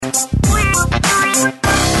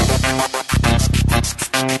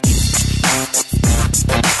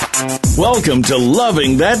Welcome to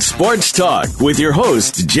Loving That Sports Talk with your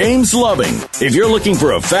host, James Loving. If you're looking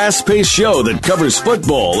for a fast-paced show that covers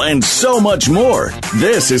football and so much more,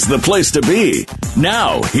 this is the place to be.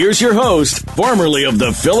 Now, here's your host, formerly of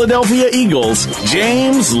the Philadelphia Eagles,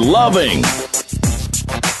 James Loving.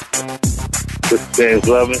 This is James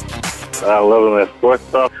Loving. I'm Loving That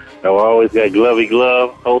Sports Talk. And we always got Glovey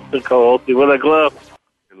Glove, host and co-host. What a glove?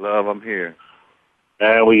 Love, I'm here.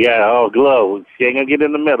 And we got Glove. She ain't going to get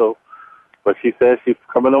in the middle. But she says she's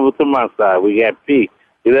coming over to my side. We got P.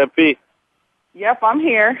 See that, P? Yep, I'm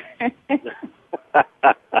here.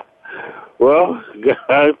 Well,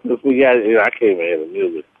 guys, since we got, I can't even hear the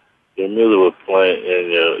music. Your music was playing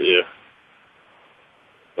in your ear.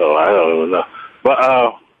 Oh, I don't even know. But,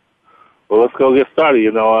 well, let's go get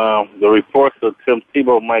started. The reports of Tim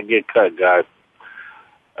Tebow might get cut, guys.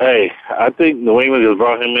 Hey, I think New England just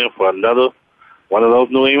brought him in for another one of those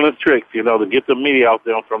New England tricks, to get the media out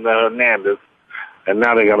there from the Hernandez, and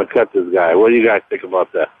now they're going to cut this guy. What do you guys think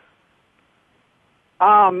about that?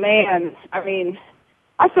 Oh, man. I mean,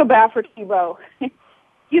 I feel bad for Tebow.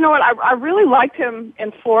 You know what? I really liked him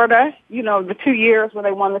in Florida, the 2 years when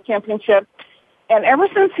they won the championship. And ever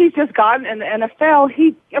since he's just gotten in the NFL,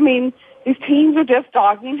 these teams are just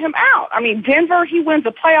dogging him out. I mean, Denver, he wins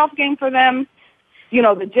a playoff game for them.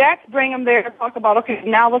 The Jets bring him there, talk about, okay,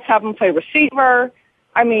 now let's have him play receiver.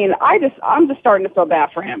 I mean, I'm just starting to feel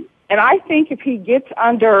bad for him. And I think if he gets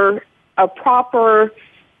under a proper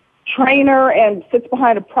trainer and sits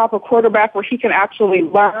behind a proper quarterback where he can actually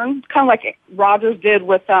learn, kind of like Rodgers did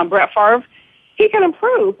with Brett Favre, he can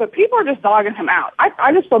improve. But people are just dogging him out.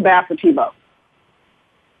 I just feel bad for Tebow.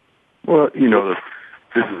 Well,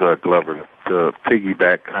 this is Glover, to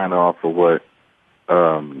piggyback kind of off of what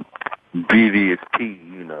BD is P,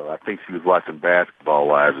 I think she was watching Basketball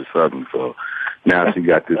Wives or something, so now she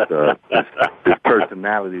got this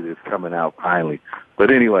personality that's coming out finally.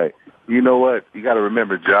 But anyway, you know what? You got to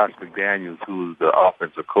remember Josh McDaniels, who's the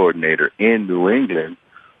offensive coordinator in New England,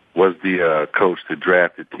 was the coach that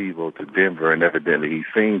drafted Tebow to Denver, and evidently he's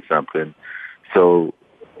seen something. So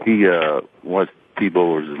he, once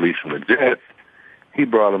Tebow was released from the Jets, he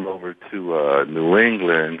brought him over to New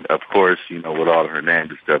England. Of course, with all the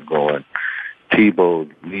Hernandez stuff going, Tebow's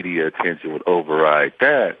media attention would override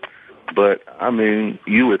that. But,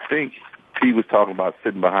 you would think he was talking about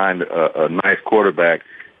sitting behind a nice quarterback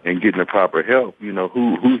and getting the proper help.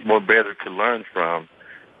 Who's more better to learn from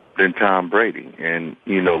than Tom Brady? And,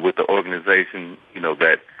 with the organization,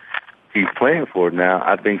 that he's playing for now,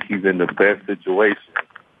 I think he's in the best situation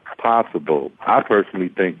possible. I personally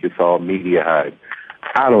think it's all media hype.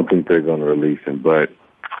 I don't think they're going to release him, but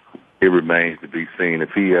it remains to be seen. If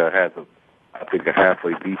he has a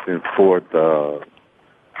halfway decent fourth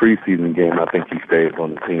preseason game, I think he stays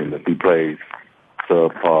on the team. If he plays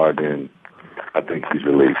subpar, then I think he's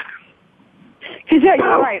released. Yeah,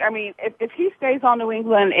 you're right. I mean, if he stays on New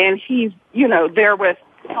England and he's, there with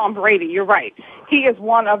Tom Brady, you're right. He is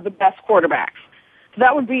one of the best quarterbacks. So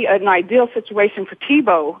that would be an ideal situation for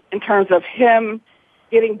Tebow in terms of him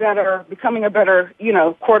getting better, becoming a better,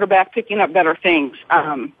 quarterback, picking up better things.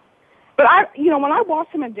 But when I watch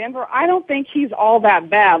him in Denver, I don't think he's all that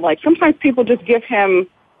bad. Like, sometimes people just give him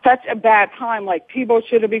such a bad time. Like, Tebow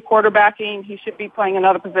shouldn't be quarterbacking. He should be playing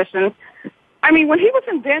another position. I mean, when he was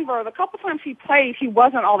in Denver, the couple times he played, he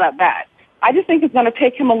wasn't all that bad. I just think it's going to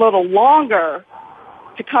take him a little longer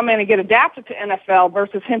to come in and get adapted to NFL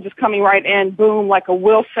versus him just coming right in, boom, like a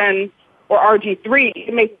Wilson or RG3.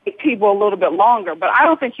 It may take Tebow a little bit longer, but I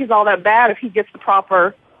don't think he's all that bad if he gets the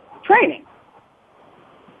proper training.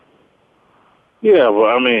 Yeah,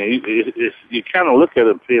 well, you kind of look at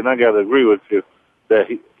it, P, and I got to agree with you that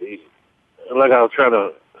he, like I was trying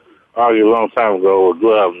to argue a long time ago with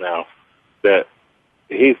Glove now, that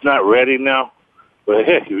he's not ready now. But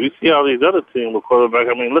heck, if you see all these other teams with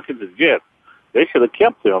quarterbacks, look at the Jets. They should have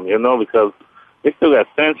kept him, because they still got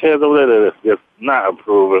Sanchez over there that's just not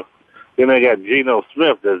improving. Then they got Geno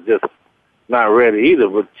Smith that's just not ready either.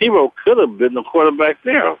 But Tebow could have been the quarterback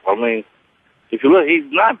there. If you look,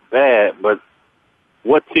 he's not bad, but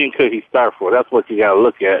what team could he start for? That's what you got to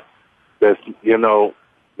look at. That's,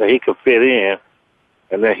 that he could fit in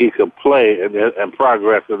and that he could play and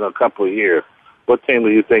progress in a couple of years. What team do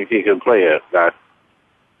you think he can play at, guys?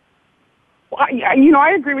 Well,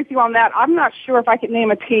 I agree with you on that. I'm not sure if I could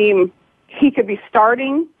name a team he could be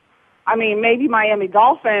starting. Maybe Miami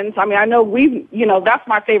Dolphins. I know that's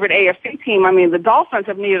my favorite AFC team. The Dolphins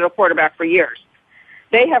have needed a quarterback for years.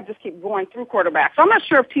 They have just keep going through quarterbacks. So I'm not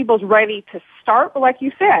sure if Tebow's ready to start, but like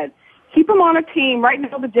you said, keep him on a team. Right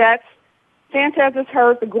now, the Jets, Sanchez is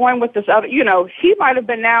hurt. They're going with this other, he might have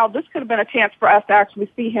been now, this could have been a chance for us to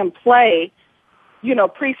actually see him play,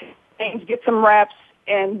 preseason games, get some reps,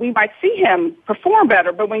 and we might see him perform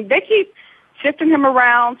better. But when they keep shifting him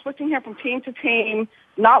around, switching him from team to team,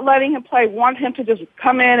 not letting him play, want him to just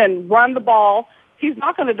come in and run the ball, he's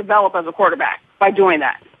not going to develop as a quarterback by doing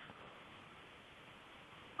that.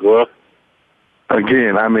 Well,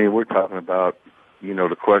 again, we're talking about,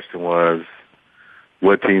 the question was,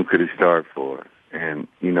 what team could he start for? And,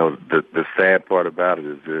 the sad part about it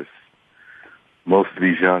is this. Most of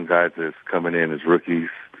these young guys that's coming in as rookies,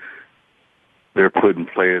 they're putting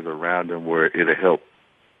players around them where it'll help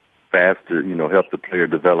faster, help the player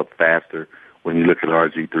develop faster. When you look at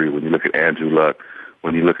RG3, when you look at Andrew Luck,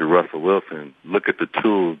 when you look at Russell Wilson, look at the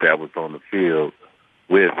tools that was on the field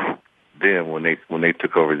with them when they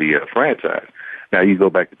took over the franchise. Now you go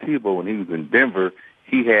back to Tebow when he was in Denver,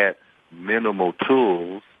 he had minimal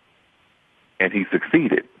tools and he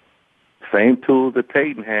succeeded. Same tools that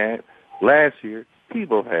Peyton had last year,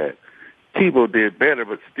 Tebow had. Tebow did better,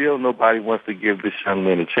 but still nobody wants to give this young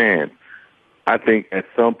man a chance. I think at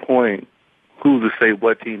some point, who's to say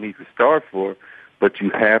what team he could start for, but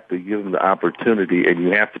you have to give him the opportunity and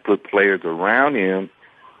you have to put players around him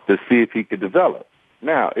to see if he could develop.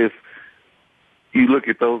 Now, if you look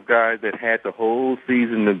at those guys that had the whole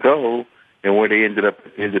season to go and where they ended up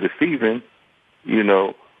at the end of the season,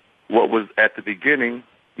 what was at the beginning,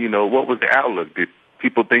 what was the outlook? Did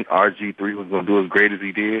people think RG3 was going to do as great as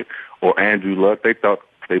he did, or Andrew Luck? They thought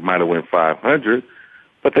they might have went 500,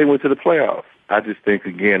 but they went to the playoffs. I just think,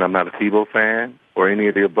 again, I'm not a Tebow fan or any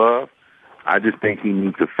of the above. I just think he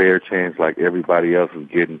needs a fair chance like everybody else is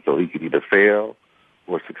getting so he could either fail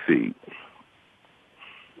or succeed.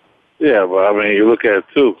 Yeah, but, you look at it,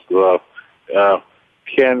 too.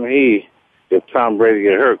 Can he, if Tom Brady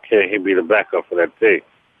get hurt, can he be the backup for that team?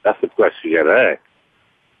 That's the question you got to ask.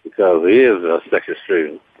 Because he is a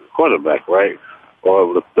second-string quarterback, right?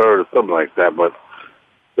 Or the third or something like that. But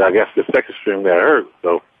I guess the second string got hurt.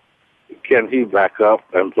 So can he back up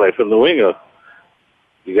and play for New England?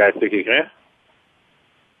 You guys think he can?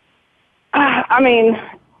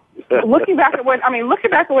 Looking back at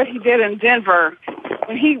what he did in Denver,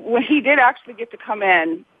 when he did actually get to come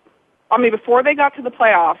in, before they got to the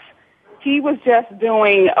playoffs, he was just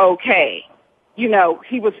doing okay.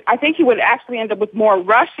 I think he would actually end up with more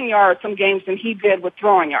rushing yards some games than he did with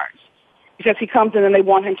throwing yards because he comes in and they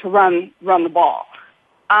want him to run the ball.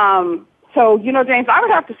 So, James, I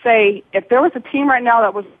would have to say if there was a team right now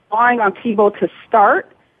that was relying on Tebow to start,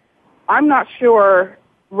 I'm not sure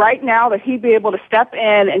right now that he'd be able to step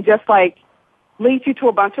in and just, lead you to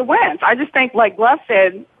a bunch of wins. I just think, like Gluff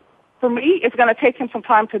said, for me, it's going to take him some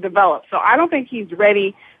time to develop. So I don't think he's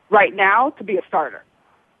ready right now to be a starter.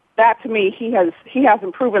 That, to me, he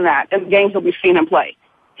hasn't proven that in the games that we've seen him play.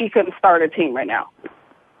 He couldn't start a team right now.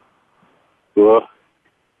 Well,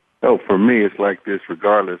 no, for me, it's like this.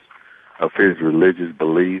 Regardless of his religious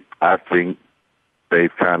belief, I think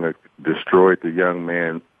they've kind of destroyed the young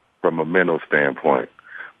man from a mental standpoint,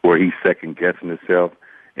 where he's second-guessing himself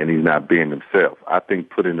and he's not being himself. I think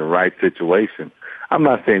put in the right situation, I'm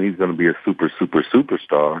not saying he's going to be a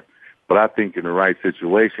superstar, but I think in the right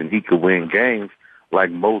situation, he could win games like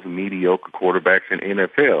most mediocre quarterbacks in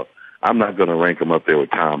NFL. I'm not going to rank him up there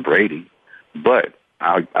with Tom Brady, but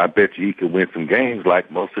I bet you he could win some games like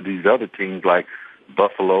most of these other teams like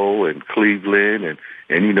Buffalo and Cleveland and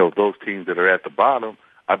those teams that are at the bottom.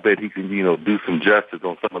 I bet he can, do some justice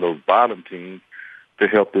on some of those bottom teams to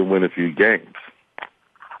help them win a few games.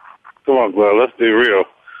 Come on, bro, let's be real.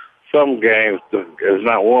 Some games is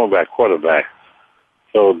not won by quarterbacks.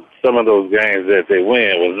 So some of those games that they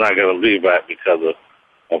win was not going to be back because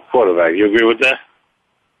of quarterback. You agree with that?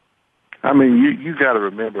 You got to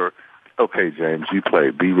remember, okay, James, you play.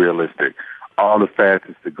 Be realistic. All the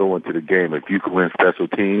fastest to go into the game. If you can win special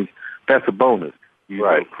teams, that's a bonus.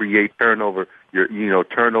 You create turnover. Your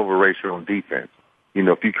turnover ratio on defense.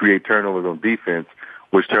 If you create turnovers on defense,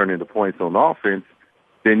 which turn into points on offense,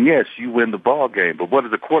 then yes, you win the ball game. But what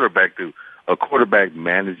does a quarterback do? A quarterback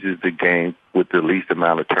manages the game with the least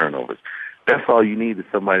amount of turnovers. That's all you need is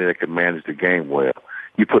somebody that can manage the game well.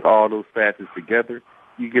 You put all those factors together,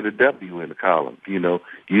 you get a W in the column. You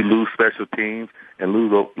lose special teams and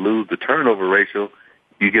lose the turnover ratio,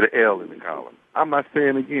 you get an L in the column. I'm not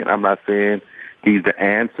saying he's the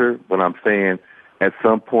answer, but I'm saying at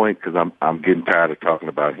some point, because I'm getting tired of talking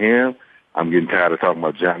about him, I'm getting tired of talking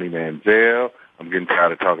about Johnny Manziel, I'm getting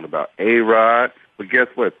tired of talking about A-Rod. But guess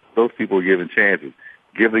what? Those people are given chances.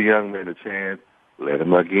 Give the young man a chance. Let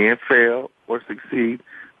him again fail or succeed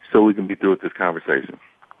so we can be through with this conversation.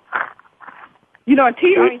 You know,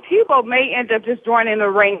 Tebow may end up just joining the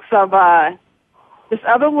ranks of this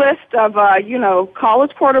other list of,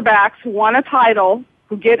 college quarterbacks who won a title,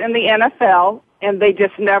 who get in the NFL, and they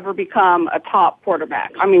just never become a top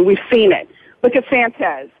quarterback. I mean, we've seen it. Look at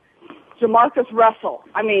Sanchez, Jamarcus Russell.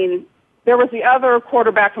 I mean, there was the other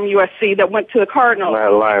quarterback from USC that went to the Cardinals.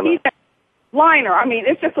 Liner. I mean,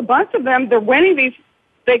 it's just a bunch of them. They're winning these.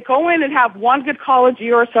 They go in and have one good college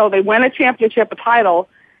year or so. They win a championship, a title,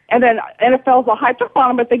 and then NFL's will hype up on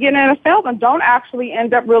them, but they get in NFL and don't actually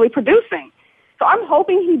end up really producing. So I'm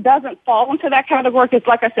hoping he doesn't fall into that category because,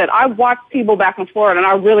 like I said, I watched Tebow back in Florida, and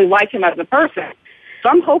I really like him as a person. So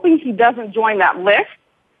I'm hoping he doesn't join that list,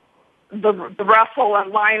 the Russell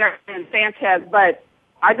and Liner and Sanchez, but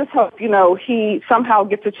I just hope, he somehow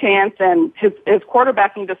gets a chance and his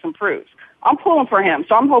quarterbacking just improves. I'm pulling for him,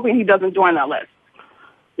 so I'm hoping he doesn't join that list.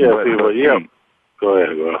 Yeah, Go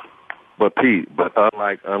ahead. But Pete,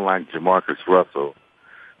 unlike Jamarcus Russell,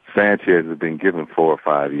 Sanchez has been given 4 or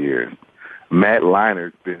 5 years. Matt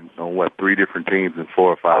Liner's been on 3 different teams in 4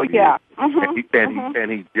 or 5 years. Yeah.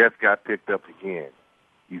 And he just got picked up again.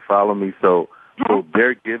 You follow me? So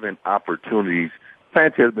they're given opportunities.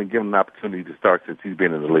 Sanchez has been given an opportunity to start since he's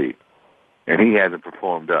been in the league, and he hasn't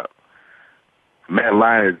performed up. Matt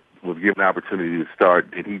Liner was given an opportunity to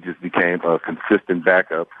start, and he just became a consistent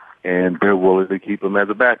backup, and they're willing to keep him as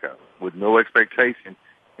a backup with no expectation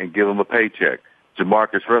and give him a paycheck.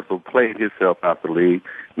 Jamarcus Russell played himself out the league.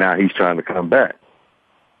 Now he's trying to come back.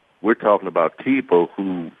 We're talking about Tebow,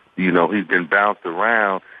 who, he's been bounced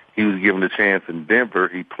around. He was given a chance in Denver.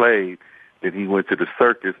 He played. Then he went to the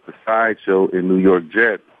circus, the sideshow in New York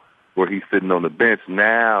Jets, where he's sitting on the bench.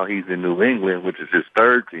 Now he's in New England, which is his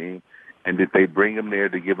 3rd team. And did they bring him there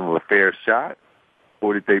to give him a fair shot?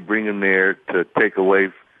 Or did they bring him there to take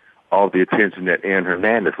away all the attention that Aaron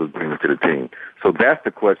Hernandez was bringing to the team? So that's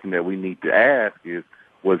the question that we need to ask is,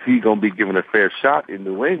 was he going to be given a fair shot in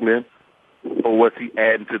New England, or was he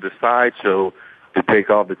adding to the sideshow to take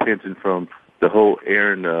all the attention from the whole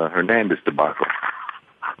Aaron Hernandez debacle?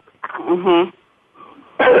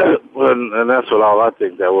 Well, and that's what all I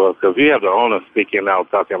think that was, because you have the owner speaking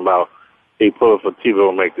out talking about he pulling for Tebow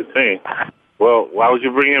to make the team. Well, why would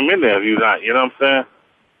you bring him in there if you're not, you know what I'm saying?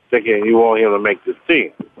 Thinking you want him to make this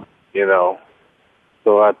team,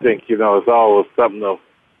 So I think, it's always something to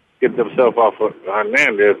get themselves off of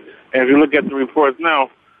Hernandez. And if you look at the reports now,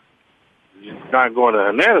 not going to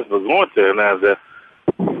Hernandez, but going to Hernandez,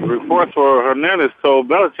 the reports for Hernandez told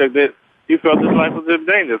Belichick that he felt his life was in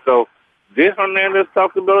danger. So did Hernandez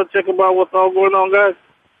talk to Belichick about what's all going on, guys?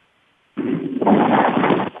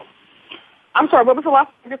 I'm sorry, what was the last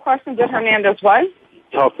part of your question? Did Hernandez what?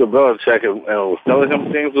 Talk to Belichick and was telling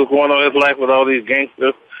him things was going on in his life with all these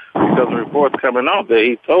gangsters, because the reports coming out that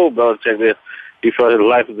he told Belichick that he felt his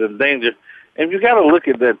life was in danger. And you got to look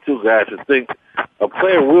at that, too, guys, and think a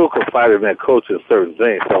player will confide in that coach in certain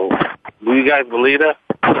things. So do you guys believe that?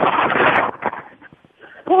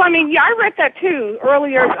 Well, I read that, too,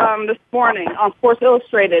 earlier this morning on Sports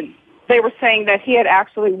Illustrated. They were saying that he had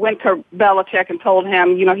actually went to Belichick and told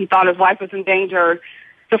him, he thought his life was in danger.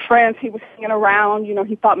 The friends he was hanging around,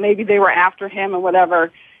 he thought maybe they were after him and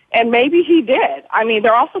whatever. And maybe he did.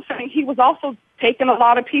 They're also saying he was also taking a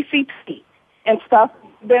lot of PCP and stuff,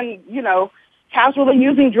 been, casually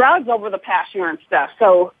using drugs over the past year and stuff.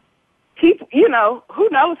 So he, who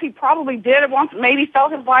knows? He probably did it once, maybe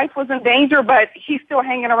felt his life was in danger, but he's still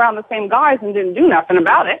hanging around the same guys and didn't do nothing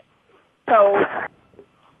about it. So,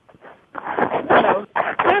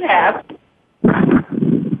 could have.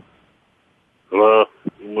 Well,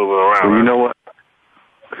 you're moving around. Well, you know what?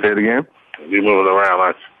 Say it again. You're moving around,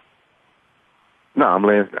 aren't you? No, I'm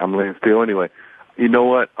laying still anyway. You know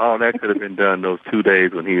what? All that could have been done those 2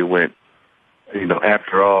 days when he went,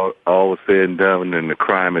 after all was said and done and the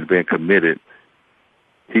crime had been committed.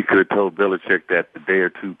 He could have told Belichick that the day or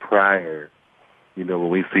two prior, when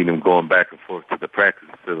we seen him going back and forth to the practice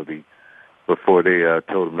facility before they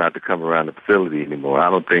told him not to come around the facility anymore. I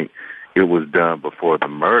don't think it was done before the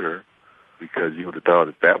murder, because you would have thought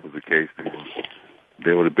if that was the case,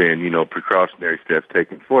 there would have been, precautionary steps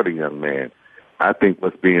taken for the young man. I think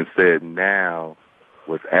what's being said now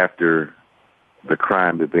was after the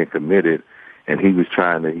crime had been committed, and he was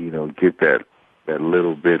trying to, get that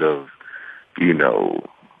little bit of,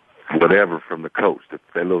 whatever from the coach, that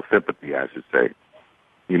little sympathy, I should say.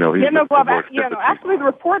 Actually the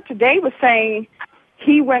report today was saying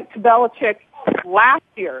he went to Belichick last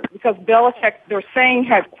year because Belichick, they're saying,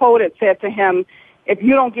 had said to him, if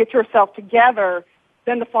you don't get yourself together,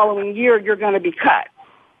 then the following year you're going to be cut.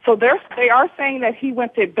 So they are saying that he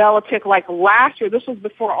went to Belichick like last year. This was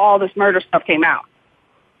before all this murder stuff came out.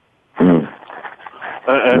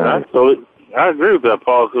 And I agree with that,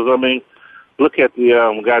 Paul, because, I mean, look at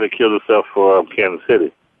the guy that killed himself for Kansas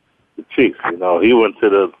City, the Chiefs. You know, he went to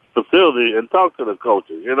the facility and talked to the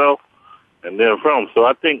coaches, you know, and they're from. So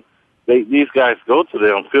I think these guys go to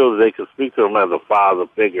them, feel that they can speak to them as a father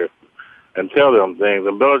figure and tell them things.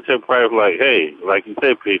 And Belichick probably was like, hey, like you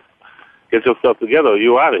said, Pete, get yourself together or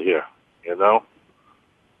you out of here, you know?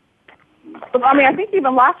 I mean, I think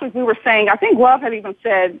even last week we were saying, I think Love had even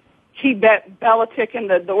said he bet Belichick and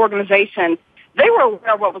the organization, they were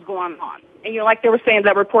aware of what was going on. And, you know, like they were saying,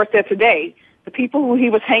 that report said today, the people who he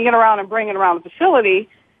was hanging around and bringing around the facility,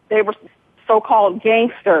 they were so-called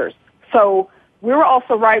gangsters. So we were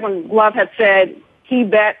also right when Love had said he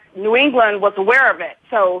bet New England was aware of it.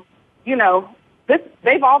 So, you know,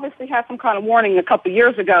 they've obviously had some kind of warning a couple of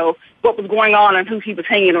years ago what was going on and who he was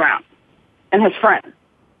hanging around and his friends.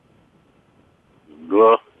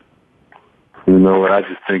 Well, you know what? I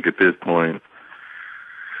just think at this point,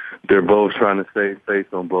 they're both trying to save face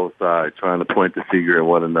on both sides, trying to point the finger at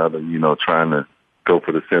one another, you know, trying to go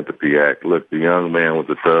for the sympathy act. Look, the young man was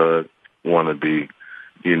a thug, wannabe.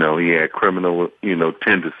 You know, he had criminal, you know,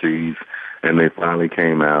 tendencies, and they finally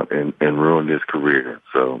came out and ruined his career.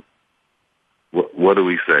 So what do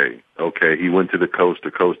we say? Okay, he went to the coach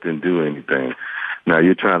didn't do anything. Now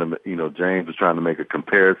you're trying to, you know, James was trying to make a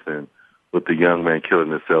comparison with the young man killing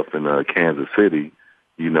himself in Kansas City.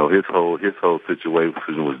 You know, his whole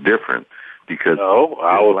situation was different because... No,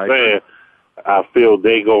 I was saying, I feel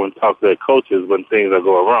they go and talk to their coaches when things are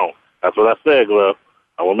going wrong. That's what I said, Glove.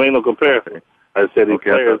 I won't make no comparison. I said these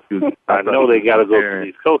players, I know they got to go to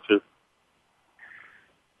these coaches.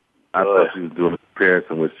 I thought you was doing a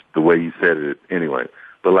comparison with the way you said it anyway.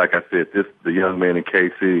 But like I said, the young man in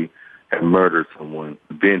KC had murdered someone.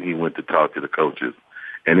 Then he went to talk to the coaches.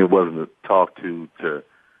 And it wasn't a talk to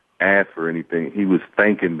ask for anything. He was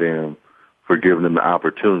thanking them for giving him the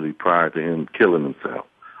opportunity prior to him killing himself.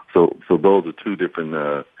 So those are two different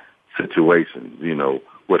situations. You know,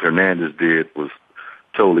 what Hernandez did was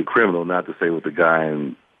totally criminal. Not to say what the guy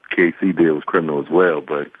in KC did was criminal as well,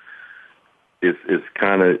 but it's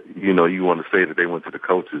kind of, you know, you want to say that they went to the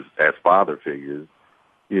coaches as father figures.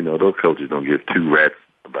 You know, those coaches don't give two rats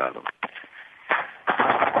about them.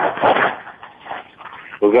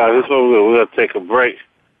 Well, guys, this one we're going to take a break.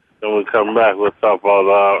 Then we come back, we'll talk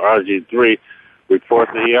about RG3. Report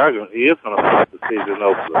that he is going to start the season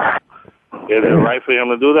opener. Is it right for him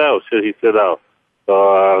to do that, or should he sit out?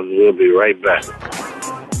 So we'll be right back.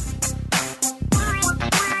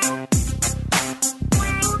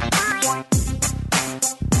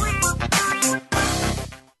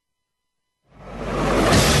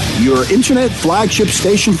 Your internet flagship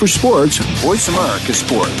station for sports, Voice America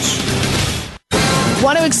Sports.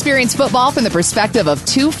 Want to experience football from the perspective of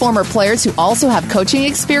two former players who also have coaching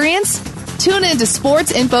experience? Tune in to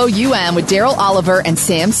Sports Info UM with Daryl Oliver and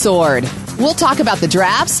Sam Sword. We'll talk about the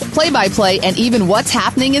drafts, play-by-play, and even what's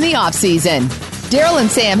happening in the offseason. Daryl and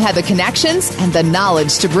Sam have the connections and the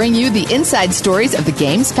knowledge to bring you the inside stories of the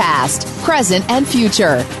game's past, present, and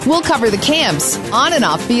future. We'll cover the camps, on and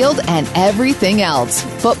off field, and everything else,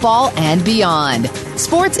 football and beyond.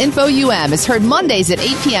 Sports Info UM is heard Mondays at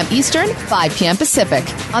 8 p.m. Eastern, 5 p.m. Pacific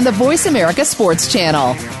on the Voice America Sports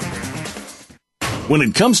Channel. When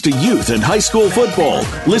it comes to youth and high school football,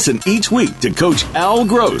 listen each week to Coach Al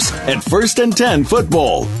Gross at First and 10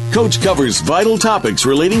 Football. Coach covers vital topics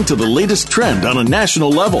relating to the latest trend on a national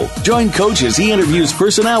level. Join Coach as he interviews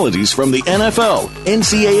personalities from the NFL,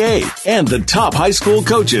 NCAA, and the top high school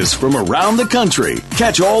coaches from around the country.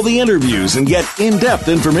 Catch all the interviews and get in-depth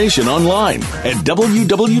information online at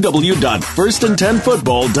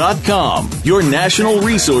www.firstand10football.com. Your national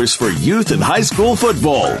resource for youth and high school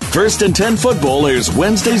football. First and 10 Football airs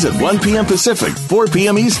Wednesdays at 1 p.m. Pacific, 4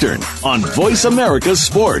 p.m. Eastern on Voice America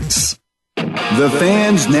Sports. The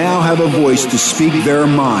fans now have a voice to speak their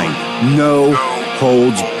mind. No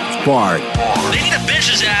holds barred. They need to bench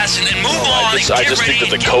his ass and move on. I just think that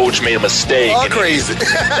the coach made a mistake. All crazy.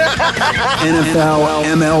 NFL,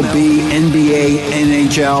 MLB, NBA,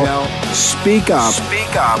 NHL. Speak up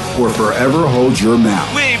or forever hold your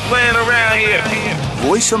mouth. We ain't playing around here.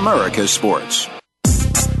 Voice America Sports.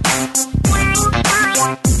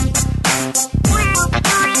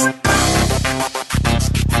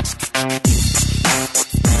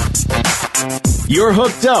 You're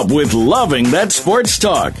hooked up with Loving That Sports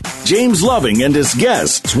Talk. James Loving and his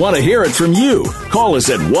guests want to hear it from you. Call us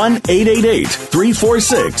at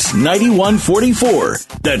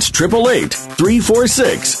 1-888-346-9144. That's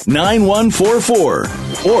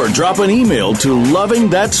 888-346-9144. Or drop an email to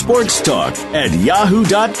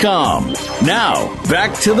lovingthatsportstalk@yahoo.com. Now,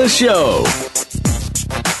 back to the show.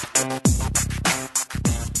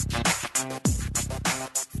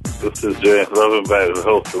 This is James Loving back, the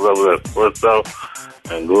host of Loving That Sports Talk.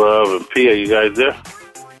 And Glove and P, are you guys there?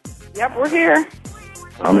 Yep, we're here.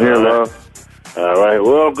 I'm here, Love. All right.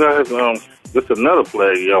 Well, guys, this is another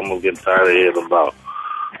player you almost getting tired of hearing about.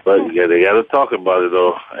 But yeah, they got to talk about it,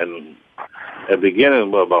 though. And at the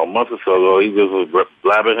beginning, about a month or so ago, he just was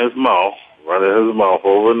blabbing his mouth, running his mouth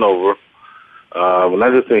over and over. And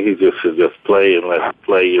I just think he should just play and let him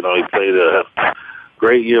play. You know, he played a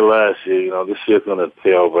great year last year. You know, this year's going to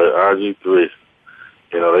tell, but RG3,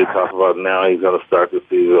 you know, they talk about now he's going to start the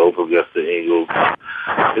season over against the Eagles.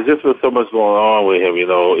 There's just been so much going on with him, you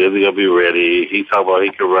know. Is he going to be ready? He talked about he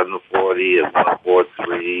could run the 40 and run a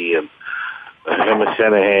 4.3, and him and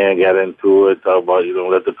Shanahan got into it, talk about, you know,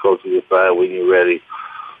 let the coach decide when you're ready.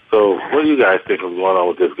 So what do you guys think is going on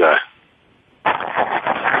with this guy?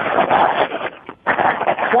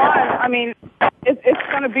 One, I mean, it's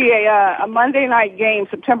going to be a Monday night game,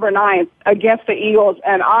 September 9th, against the Eagles,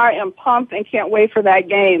 and I am pumped and can't wait for that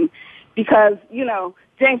game because, you know,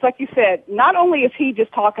 James, like you said, not only is he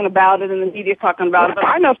just talking about it and the media talking about it, but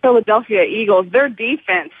I know Philadelphia Eagles, their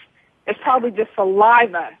defense is probably just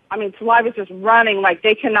saliva. I mean, saliva's just running like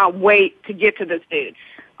they cannot wait to get to this dude.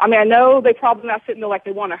 I mean, I know they probably not sitting there like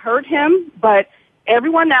they want to hurt him, but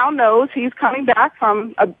everyone now knows he's coming back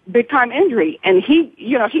from a big-time injury, and he,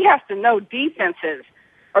 you know, he has to know defenses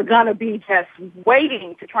are going to be just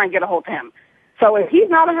waiting to try and get a hold of him. So if he's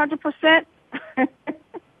not 100%,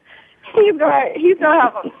 he's gonna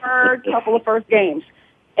have a couple of first games,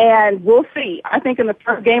 and we'll see. I think in the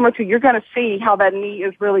first game or two, you're going to see how that knee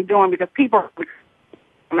is really doing because people are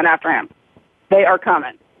coming after him. They are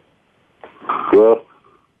coming. Well,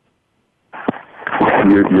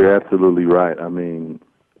 you're absolutely right. I mean,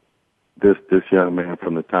 this young man,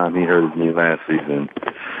 from the time he hurt his knee last season,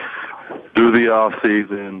 through the off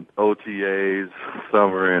season, OTAs,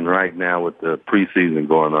 summer, and right now with the preseason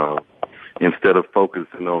going on, instead of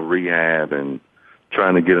focusing on rehab and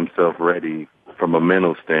trying to get himself ready from a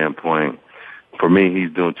mental standpoint, for me,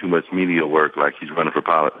 he's doing too much media work, like he's running for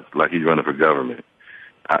like he's running for government.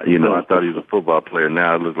 I thought he was a football player.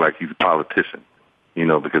 Now it looks like he's a politician. You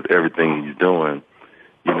know, because everything he's doing,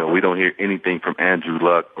 you know, we don't hear anything from Andrew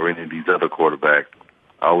Luck or any of these other quarterbacks.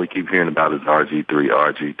 All we keep hearing about is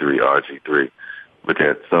RG3. But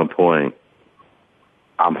at some point,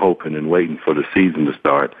 I'm hoping and waiting for the season to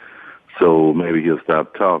start, so maybe he'll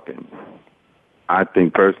stop talking. I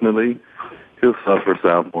think personally, he'll suffer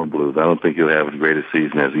sophomore blues. I don't think he'll have as great a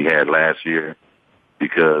season as he had last year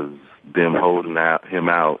because them holding him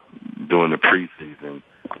out during the preseason,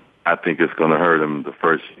 I think it's going to hurt him the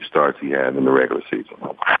first few starts he had in the regular season.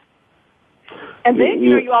 And then,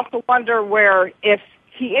 you know, you also wonder where if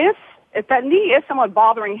that knee is somewhat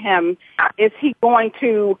bothering him, is he going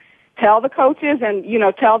to tell the coaches and, you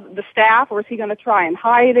know, tell the staff, or is he going to try and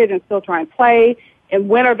hide it and still try and play? And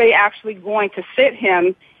when are they actually going to sit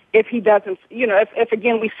him if he doesn't, you know, if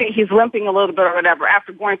again we see he's limping a little bit or whatever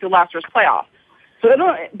after going through last year's playoff? So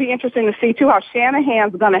it'll be interesting to see, too, how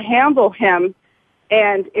Shanahan's going to handle him.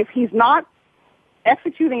 And if he's not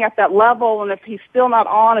executing at that level and if he's still not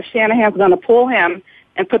on, if Shanahan's going to pull him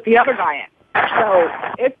and put the other guy in. So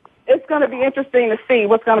it's going to be interesting to see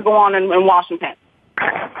what's going to go on in Washington.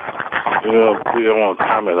 You know, we don't want to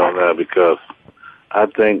comment on that because I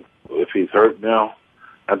think if he's hurt now,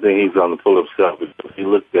 I think he's going to pull himself because he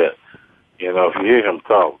looked at, you know, if you hear him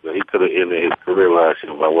talk, that he could have ended his career last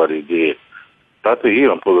year by what he did. I think he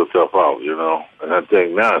don't pull himself out, you know. And I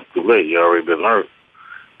think now it's too late. He already been hurt.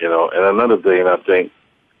 You know, and another thing, I think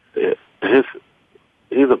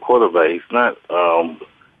he's a quarterback. He's not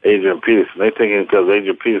Adrian Peterson. They thinking because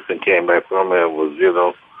Adrian Peterson came back from it was, you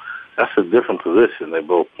know, that's a different position. They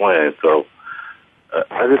both playing. So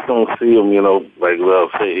I just don't see him, you know, like Love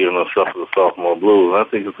said, you know, suffer the sophomore blues. And I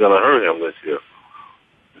think it's going to hurt him this year.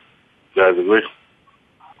 You guys agree?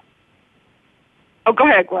 Oh, go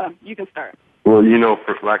ahead, Glenn. You can start. Well, you know,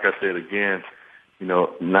 like I said again, you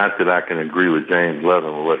know, not that I can agree with James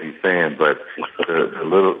Loving with what he's saying, but the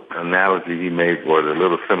little analogy he made or the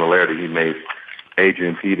little similarity he made,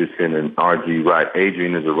 Adrian Peterson and RG Wright.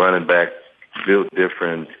 Adrian is a running back, built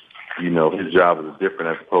different. You know, his job is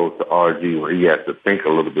different as opposed to RG, where he has to think a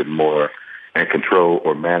little bit more and control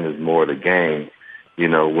or manage more of the game. You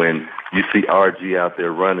know, when you see RG out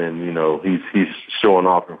there running, you know, he's showing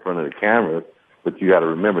off in front of the cameras, but you got to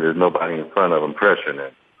remember there's nobody in front of him pressuring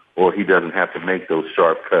him, or he doesn't have to make those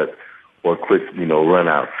sharp cuts or quick, you know, run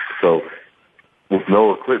outs. So with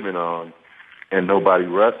no equipment on and nobody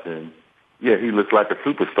rushing, yeah, he looks like a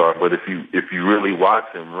superstar. But if you really watch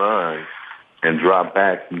him run and drop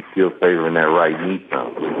back, he's still favoring that right knee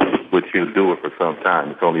thumb, which he'll do it for some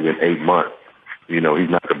time. It's only been 8 months He's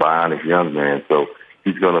not the bionic young man, so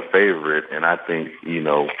he's going to favor it. And I think,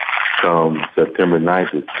 come September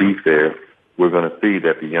 9th with Steve there, we're going to see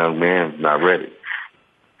that the young man's not ready.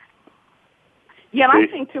 Yeah, and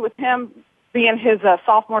I think, too, with him being his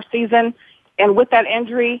sophomore season and with that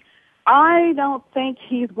injury, I don't think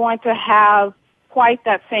he's going to have quite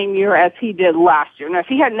that same year as he did last year. Now, if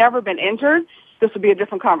he had never been injured, this would be a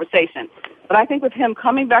different conversation. But I think with him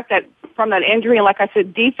coming back from that injury, and like I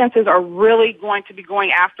said, defenses are really going to be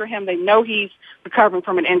going after him. They know he's recovering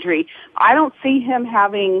from an injury. I don't see him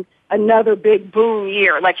having another big boom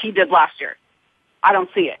year like he did last year. I don't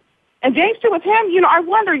see it. And James, too, with him, I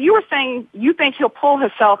wonder, you were saying you think he'll pull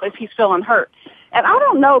himself if he's feeling hurt. And I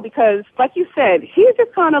don't know because, like you said, he's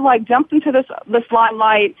just kind of like jumped into this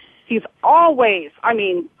limelight. He's always,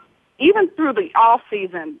 even through the off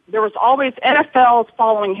season, there was always NFLs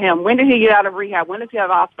following him. When did he get out of rehab? When did he get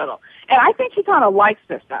out of hospital? And I think he kind of likes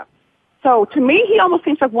this stuff. So to me, he almost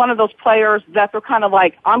seems like one of those players that they're kind of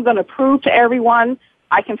like, I'm going to prove to everyone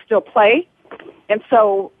I can still play. And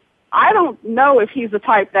so I don't know if he's the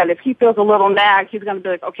type that if he feels a little nag, he's going to be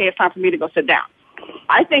like, okay, it's time for me to go sit down.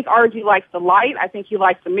 I think RG likes the light. I think he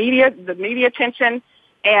likes the media attention,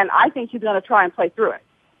 and I think he's going to try and play through it.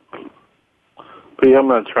 P, I'm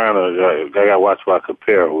not trying to. I got to watch what I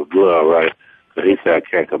compare with Glove, right? Because he said I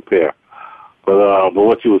can't compare. But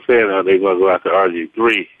what you were saying, they're going to go after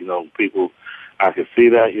RG3. People, I can see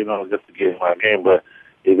that, just to get in my game. But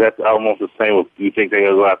is that almost the same? With, you think they're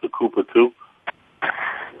going to go after Cooper too?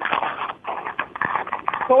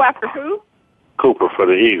 Go after who? Cooper for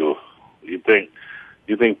the Eagles. You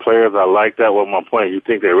think players are like that? Well, my point, you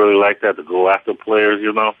think they really like that to go after players,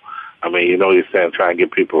 you're saying try and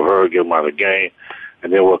get people hurt, get them out of the game.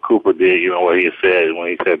 And then what Cooper did, what he said when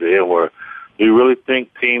he said to him, where do you really think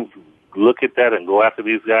teams look at that and go after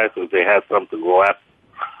these guys if they have something to go after?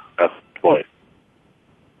 That's the point.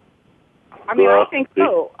 I think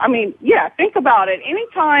so. Think about it.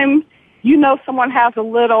 Anytime someone has a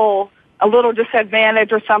little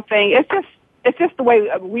disadvantage or something, it's just the way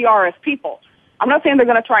we are as people. I'm not saying they're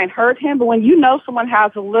going to try and hurt him, but when someone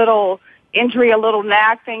has a little injury, a little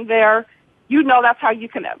nag thing there, that's how you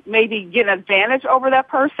can maybe get an advantage over that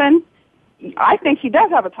person. I think he does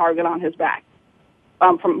have a target on his back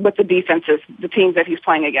with the defenses, the teams that he's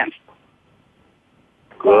playing against.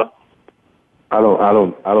 Well, I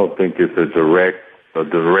don't think it's a direct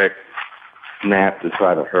snap to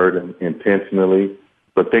try to hurt him intentionally.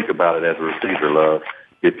 But think about it as a receiver, Love.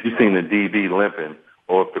 If you've seen the DB limping,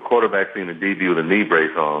 or if the quarterback's seen the DB with a knee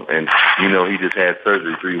brace on, and he just had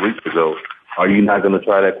surgery 3 weeks ago, are you not going to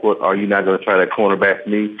try that? Are you not going to try that cornerback's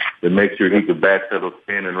knee to make sure he can backpedal,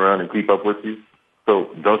 spin, and run and keep up with you?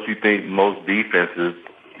 So don't you think most defenses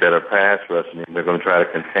that are pass rushing, they're going to try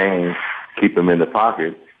to contain, keep him in the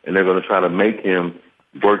pocket, and they're going to try to make him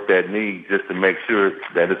work that knee just to make sure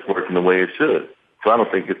that it's working the way it should. So I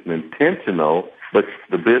don't think it's intentional, but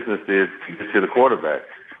the business is to get to the quarterback.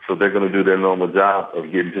 So they're going to do their normal job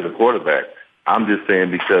of getting to the quarterback. I'm just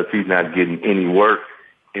saying because he's not getting any work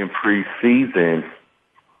in preseason,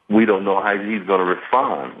 we don't know how he's going to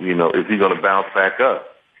respond. Is he going to bounce back up?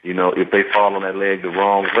 If they fall on that leg the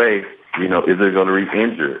wrong way, is it going to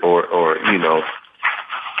re-injure? Or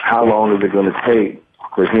how long is it going to take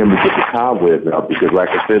for him to get the cobwebs out? Because like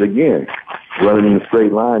I said again, running in a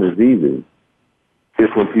straight line is easy.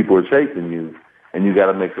 It's when people are chasing you and you got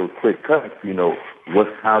to make those quick cuts,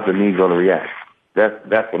 how's the knee going to react?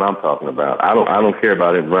 That's what I'm talking about. I don't care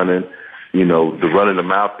about him running. The running the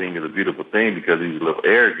mouth thing is a beautiful thing because he's a little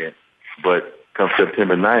arrogant. But come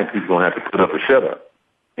September 9th, he's going to have to put up or shut up.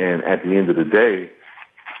 And at the end of the day,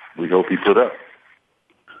 we hope he put up.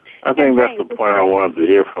 I think that's the point I wanted to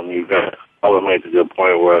hear from you guys. I would make a good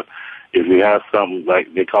point where if you have something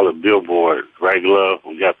like they call it billboard, right, Glove?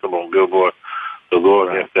 We got some on billboard. So go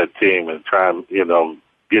against that team and try and,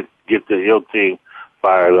 get the Hill team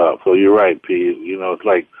fired up. So you're right, P. It's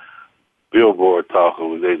like billboard talk.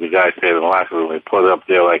 The guy said in the locker room, they put it up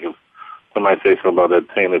there like if somebody say something about that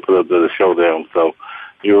team, they put it up there to show them. So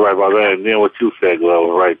you're right about that. And then what you said, Glove,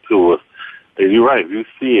 was right, too, was you're right. You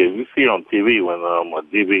see it on TV when a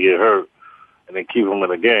DB get hurt and they keep him in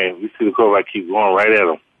the game. You see the quarterback keep going right at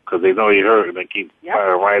him because they know he hurt and they keep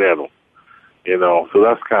firing right at him. So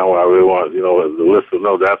that's kind of what I really want, the listeners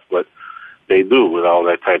know that's what they do with all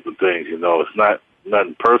that type of things. It's not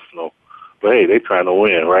nothing personal, but hey, they trying to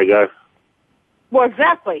win, right, guys? Well,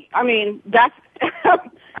 exactly. That's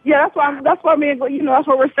that's what that's what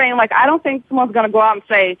we're saying. Like, I don't think someone's going to go out and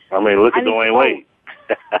say. Look at Dwayne Wade.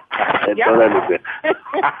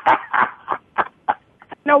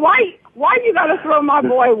 No, why Why you got to throw my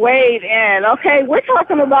boy Wade in? Okay, we're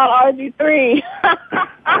talking about RG3.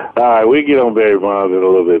 All right, we get on Barry Bonds in a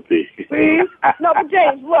little bit, P. No, but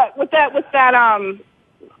James, look, with that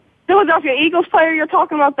Philadelphia Eagles player you're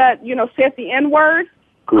talking about that, said the N-word,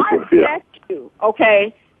 Cooper, I bet you,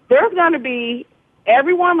 okay, there's going to be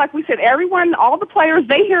everyone, like we said, all the players,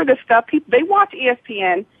 they hear this stuff. People, they watch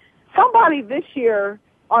ESPN. Somebody this year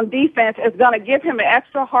on defense is going to give him an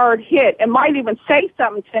extra hard hit and might even say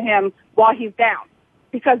something to him while he's down.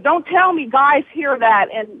 Because don't tell me guys hear that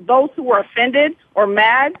and those who are offended or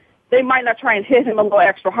mad, they might not try and hit him a little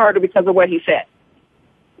extra harder because of what he said.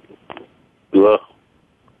 Hello?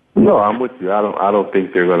 No, I'm with you. I don't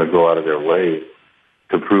think they're going to go out of their way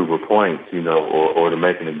to prove a point, or to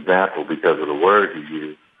make an example because of the word he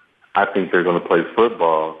used. I think they're going to play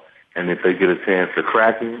football, and if they get a chance to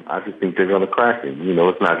crack him, I just think they're going to crack him.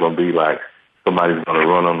 It's not going to be like somebody's going to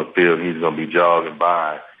run on the field and he's going to be jogging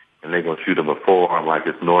by and they're going to shoot him a forearm like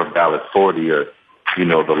it's North Dallas 40 or,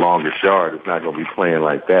 the longest yard. It's not going to be playing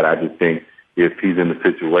like that. I just think if he's in a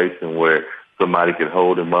situation where somebody can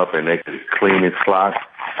hold him up and they can clean his clock,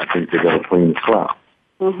 I think they're going to clean his clock.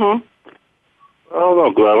 Mm-hmm. I don't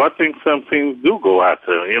know, Glove. I think some teams do go out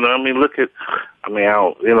there. Look at,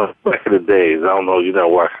 back in the days, I don't know, you never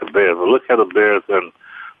watched the Bears, but look at the Bears and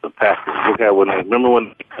the Packers. Look at remember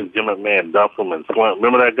when Jim McMahon dumped them and swung?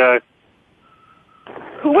 Remember that guy?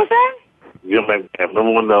 Who was that? Jim McMahon.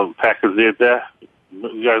 Remember when the Packers did that?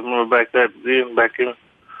 You guys remember back in?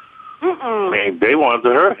 Mm-mm. They wanted to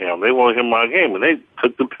hurt him. They wanted him on game, and they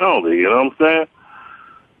took the penalty. You know what I'm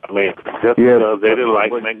saying? Just because they didn't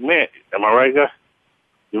like McMahon. Am I right, guys?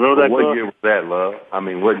 You remember that? What year was that, Love?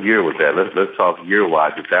 What year was that? Let's talk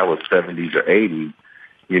year-wise. If that was 70s or 80s,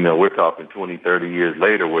 we're talking 20, 30 years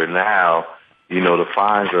later where now, the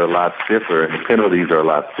fines are a lot stiffer and the penalties are a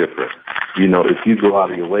lot stiffer. If you go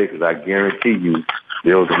out of your way, because I guarantee you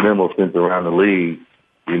there was a memo sent around the league,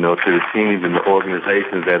 to the teams and the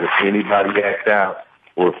organizations that if anybody acts out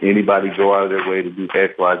or if anybody go out of their way to do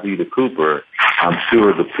X, Y, Z to Cooper, I'm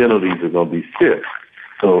sure the penalties are going to be stiff.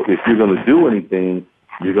 So if you're going to do anything,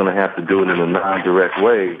 you're going to have to do it in a non-direct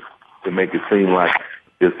way to make it seem like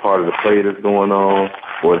it's part of the play that's going on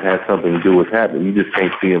or it has something to do with happening. You just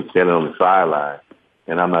can't see him standing on the sideline.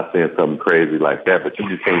 And I'm not saying something crazy like that, but you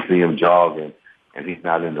just can't see him jogging and he's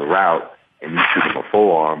not in the route and you shoot him a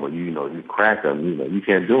forearm or, you crack him. You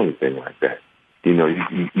can't do anything like that.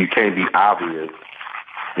 You can't be obvious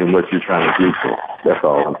in what you're trying to do to him. That's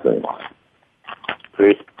all I'm saying.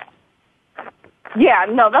 Please. Yeah,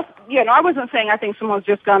 no, I wasn't saying I think someone's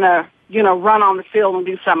just going to, run on the field and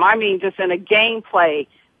do something. I mean, just in a gameplay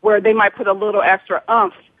where they might put a little extra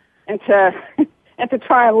oomph into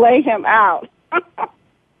try and lay him out.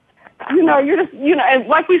 You're just, and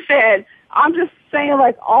like we said, I'm just saying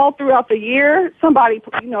like all throughout the year, somebody,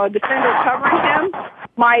 a defender covering him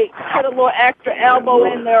might put a little extra elbow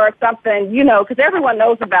in there or something, because everyone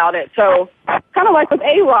knows about it. So kind of like with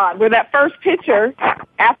A-Rod, where that first picture,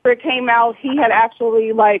 after it came out, he had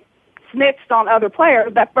actually snitched on other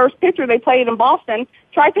players. That first picture they played in Boston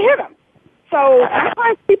tried to hit him. So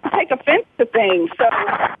sometimes people take offense to things. So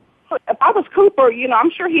if I was Cooper,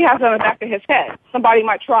 I'm sure he has it on the back of his head. Somebody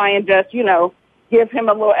might try and just, give him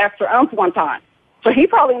a little extra oomph one time. So he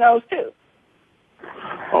probably knows too.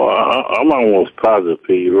 Oh, I'm almost positive,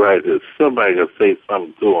 P. You're right. If somebody can say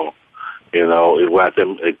something to him,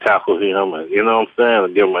 if they tackle him, and you know what I'm saying,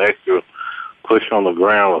 and give him an extra push on the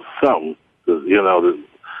ground or something, to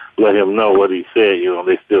let him know what he said.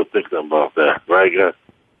 They still thinking about that, right, guys?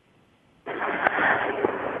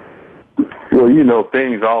 Well,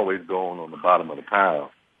 things always go on the bottom of the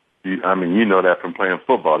pile. You know that from playing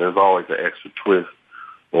football. There's always an extra twist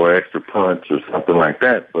or extra punch or something like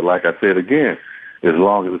that. But like I said again, as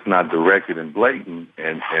long as it's not directed and blatant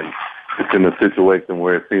and it's in a situation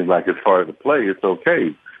where it seems like it's hard to play, it's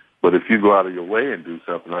okay. But if you go out of your way and do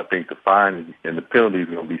something, I think the fine and the penalty is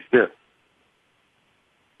going to be stiff.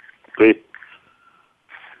 Please.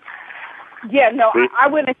 I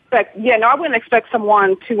wouldn't expect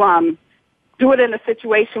someone to do it in a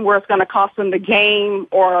situation where it's going to cost them the game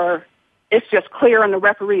or it's just clear and the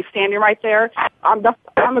referee standing right there.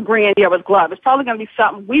 I'm agreeing, with Glove. It's probably going to be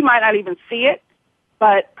something, we might not even see it,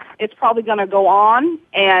 but it's probably going to go on.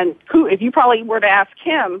 And if you probably were to ask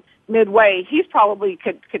him midway, he's probably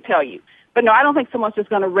could tell you. But no, I don't think someone's just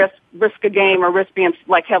going to risk a game or risk being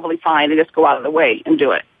heavily fined and just go out of the way and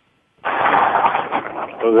do it.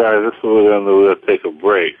 Well, guys, this is what we're going to do. We'll take a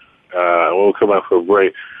break. When we come out for a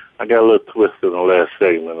break, I got a little twist in the last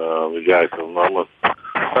segment. You guys, I'm going to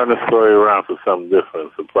turn the story around for something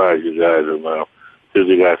different, surprise you guys, and see what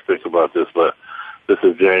you guys think about this. But This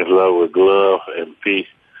is James Love with Glove and P.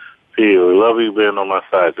 We love you being on my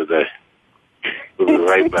side today. We'll be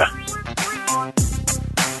right back.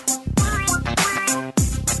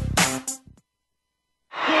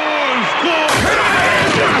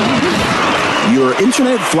 Your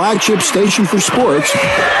internet flagship station for sports.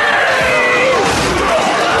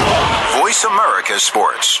 Voice America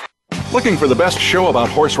Sports. Looking for the best show about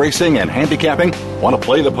horse racing and handicapping? Want to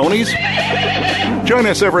play the ponies? Join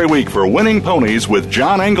us every week for Winning Ponies with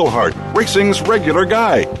John Englehart, racing's regular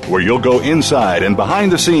guy, where you'll go inside and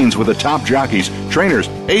behind the scenes with the top jockeys, trainers,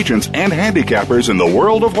 agents, and handicappers in the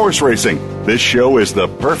world of horse racing. This show is the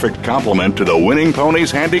perfect complement to the Winning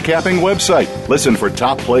Ponies handicapping website. Listen for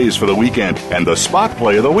top plays for the weekend and the spot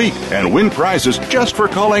play of the week, and win prizes just for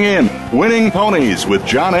calling in. Winning Ponies with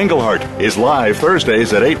John Englehart is live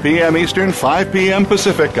Thursdays at 8 p.m. Eastern, 5 p.m.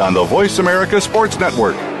 Pacific on the Voice America Sports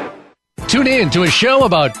Network. Tune in to a show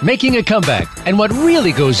about making a comeback and what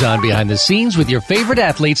really goes on behind the scenes with your favorite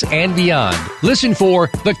athletes and beyond. Listen for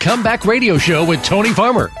The Comeback Radio Show with Tony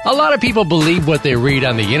Farmer. A lot of people believe what they read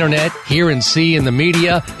on the internet, hear and see in the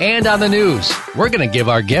media, and on the news. We're going to give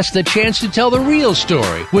our guests the chance to tell the real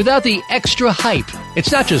story without the extra hype.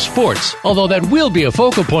 It's not just sports, although that will be a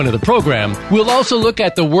focal point of the program. We'll also look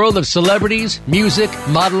at the world of celebrities, music,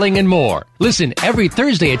 modeling, and more. Listen every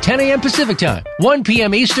Thursday at 10 a.m. Pacific Time, 1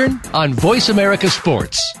 p.m. Eastern on Voice America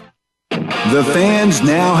Sports. The fans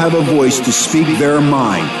now have a voice to speak their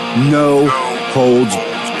mind. No holds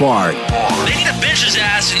barred. They need to bench his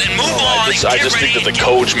ass and move on. I just think that the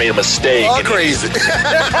coach made a mistake. All crazy.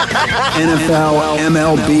 NFL,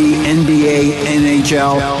 MLB, NBA,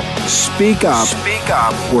 NHL. Speak up. Speak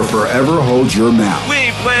up. Or forever hold your mouth. We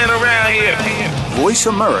ain't playing around here. Voice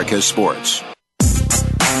America Sports.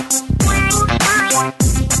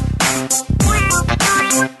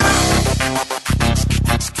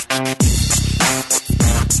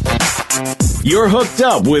 You're hooked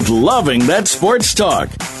up with Loving That Sports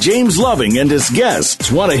Talk. James Loving and his guests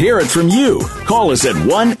want to hear it from you. Call us at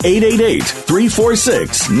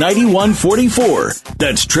 1-888-346-9144.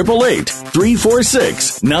 That's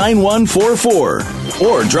 888-346-9144.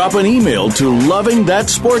 Or drop an email to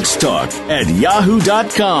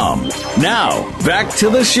lovingthatsportstalk@yahoo.com. Now, back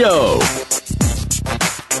to the show.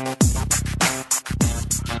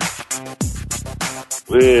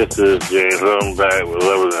 This is James. I'm back with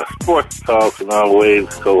Loving That Sports Talk, and I'm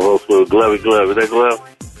Wade's co-host with Glovey Glove. Is that Glove?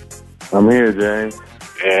 I'm here, James.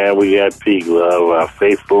 And we got P Glove, our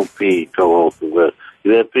faithful P co-host with us.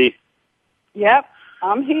 You there, P? Yep,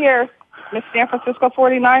 I'm here. Miss San Francisco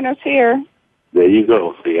 49ers here. There you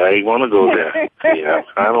go. See, I ain't want to go there. See, I'm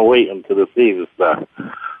trying to wait until the season starts.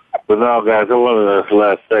 But now, guys, I wanted this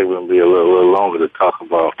last segment to be a little longer to talk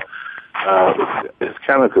about. It's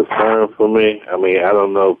kind of concern for me. I mean, I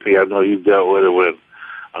don't know, P. I know you dealt with it when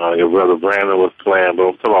your brother Brandon was playing, but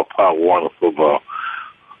I'm talking about Pop Warner football.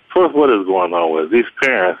 First, what is going on with these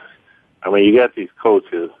parents? I mean, you got these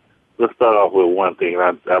coaches. Let's start off with one thing,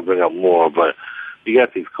 and I'll bring up more, but you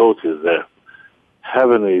got these coaches that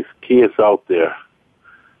having these kids out there,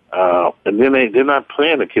 and then they're not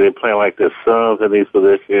playing the kid. They're playing like their sons in these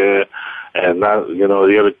positions, and not,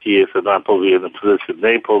 the other kids are not supposed to be in the position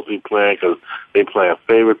they're supposed to be playing because they playing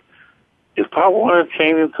favorites. Is Pop Warner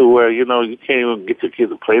changing to where, you can't even get your kids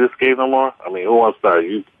to play this game no more? I mean, who wants to start?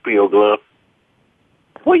 You, P.O. Glove?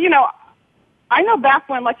 Well, I know back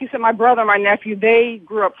when, like you said, my brother and my nephew, they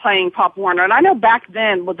grew up playing Pop Warner. And I know back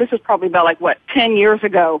then, well, this is probably about 10 years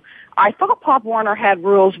ago, I thought Pop Warner had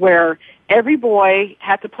rules where every boy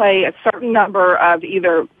had to play a certain number of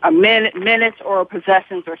either minutes or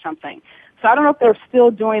possessions or something. So I don't know if they're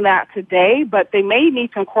still doing that today, but they may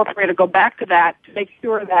need to incorporate or go back to that to make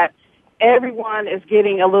sure that everyone is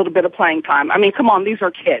getting a little bit of playing time. I mean, come on, these are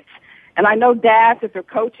kids. And I know dads, if they're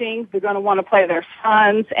coaching, they're going to want to play their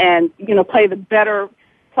sons and, play the better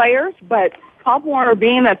players. But Pop Warner,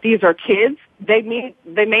 being that these are kids, they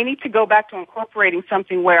may need to go back to incorporating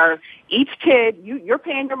something where each kid, you're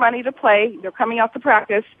paying your money to play, they're coming out to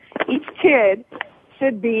practice, each kid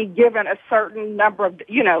should be given a certain number of,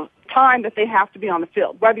 time that they have to be on the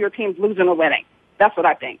field, whether your team's losing or winning. That's what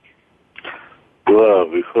I think. Well,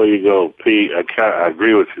 before you go, Pete, I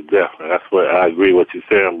agree with you definitely. That's what I agree with you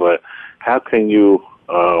saying. But how can you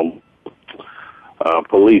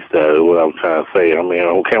police that? Is what I'm trying to say. I mean,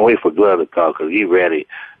 I can't wait for Glove to talk because he's ready.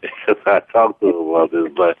 Because I talked to him about this.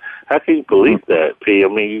 But how can you police that, P? I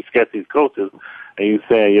mean, you got these coaches, and you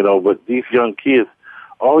saying, but these young kids,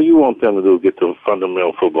 all you want them to do is get to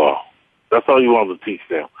fundamental football. That's all you want to teach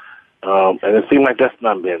them. And it seems like that's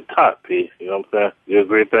not being taught, P. You know what I'm saying? You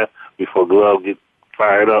agree with that? Before Glove gets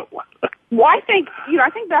fired up. Well, I think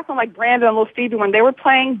back on like Brandon and Little Stevie, when they were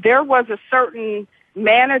playing, there was a certain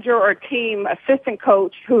manager or team assistant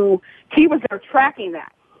coach who he was there tracking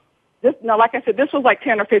that. Like I said, this was like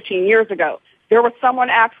 10 or 15 years ago. There was someone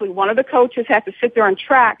one of the coaches had to sit there and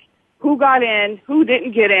track who got in, who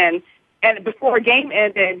didn't get in, and before a game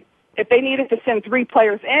ended, if they needed to send 3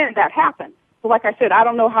 players in, that happened. So like I said, I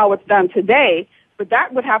don't know how it's done today, but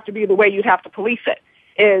that would have to be the way you'd have to police it,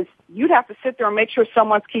 is you'd have to sit there and make sure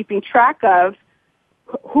someone's keeping track of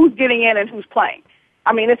who's getting in and who's playing.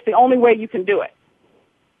 I mean, it's the only way you can do it.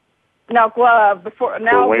 Now, Glove,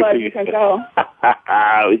 you can go.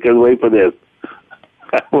 We can wait for this.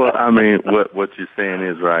 Well, I mean, what you're saying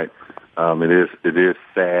is right. It is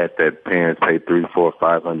sad that parents pay $300, $400,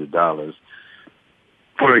 $500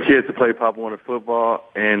 for their kids to play Pop Warner football,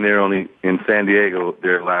 and they're only in San Diego.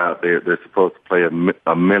 They're supposed to play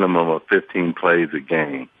a minimum of 15 plays a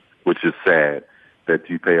game, which is sad that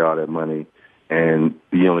you pay all that money and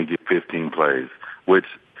you only get 15 plays. Which,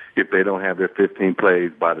 if they don't have their 15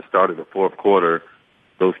 plays by the start of the fourth quarter,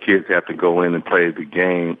 those kids have to go in and play the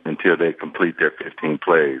game until they complete their 15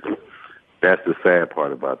 plays. That's the sad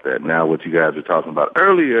part about that. Now, what you guys were talking about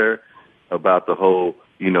earlier about the whole,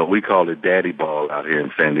 we call it daddy ball out here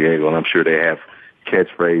in San Diego, and I'm sure they have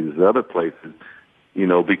catchphrases other places,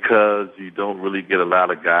 because you don't really get a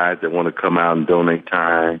lot of guys that want to come out and donate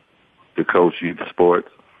time to coach youth sports.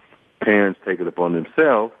 Parents take it upon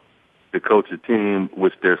themselves to coach a team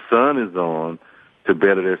which their son is on to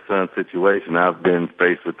better their son's situation. I've been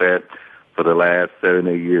faced with that for the last 7,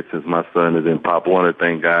 8 years since my son is in Pop Warner.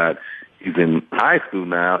 Thank God he's in high school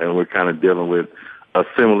now, and we're kind of dealing with a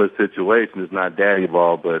similar situation. It's not daddy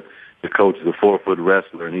ball, but the coach is a 4-foot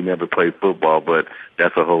wrestler, and he never played football, but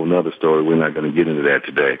that's a whole nother story. We're not going to get into that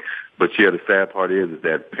today. But, yeah, the sad part is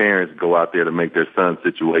that parents go out there to make their son's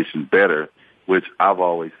situation better, which I've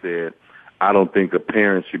always said, I don't think a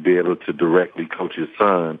parent should be able to directly coach his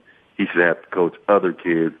son. He should have to coach other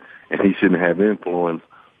kids, and he shouldn't have influence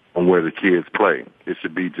on where the kids play. It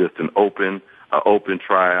should be just an open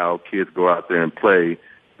tryout. Kids go out there and play.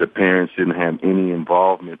 The parents shouldn't have any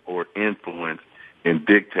involvement or influence in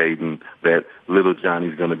dictating that little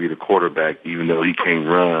Johnny's going to be the quarterback, even though he can't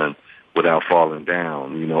run without falling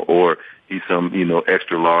down, or he's some,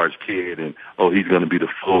 extra large kid and, he's going to be the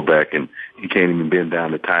fullback and he can't even bend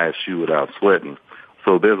down to tie his shoe without sweating.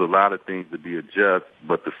 So there's a lot of things to be adjusted,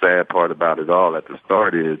 but the sad part about it all at the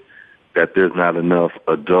start is that there's not enough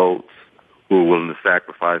adults who are willing to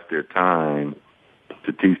sacrifice their time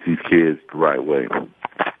to teach these kids the right way.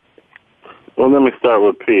 Well, let me start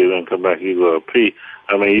with P and then come back. You go, P.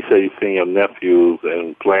 I mean, you say you've seen your nephews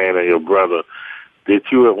and playing and your brother. Did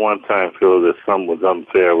you at one time feel that something was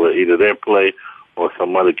unfair with either their play or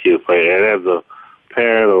some other kid's play? And as a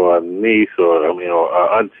parent or a niece or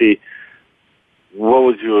auntie, what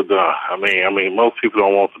would you have done? I mean, most people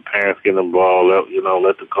don't want the parents getting involved.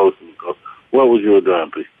 Let the coaches go. What would you have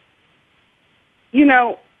done, P?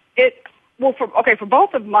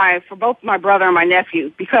 For both my brother and my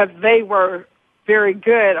nephew, because they were very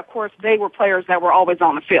good. Of course, they were players that were always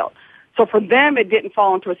on the field. So for them, it didn't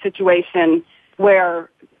fall into a situation where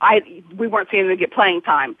we weren't seeing them get playing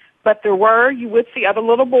time. But you would see other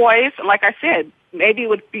little boys, and like I said, maybe it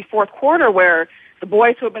would be fourth quarter where the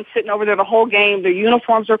boys who have been sitting over there the whole game, their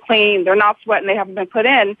uniforms are clean, they're not sweating, they haven't been put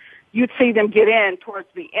in, you'd see them get in towards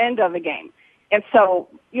the end of the game. And so,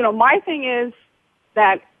 my thing is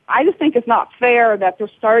that I just think it's not fair that they're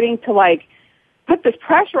starting to, put this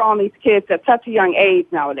pressure on these kids at such a young age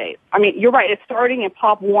nowadays. I mean, you're right, it's starting in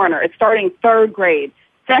Pop Warner. It's starting third grade,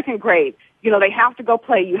 second grade. They have to go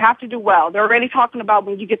play. You have to do well. They're already talking about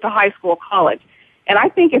when you get to high school, college. And I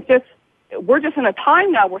think we're just in a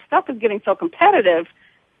time now where stuff is getting so competitive.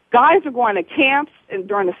 Guys are going to camps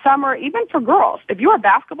during the summer, even for girls. If you're a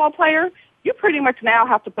basketball player, you pretty much now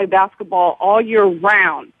have to play basketball all year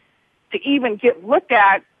round to even get looked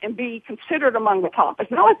at and be considered among the top.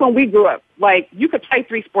 It's not like when we grew up, you could play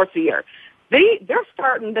 3 sports a year. They're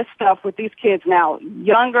starting this stuff with these kids now,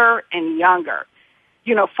 younger and younger,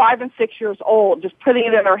 5 and 6 years old, just putting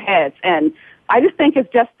it in their heads. And I just think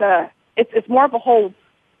it's just it's more of a whole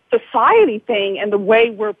society thing and the way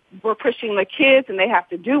we're pushing the kids and they have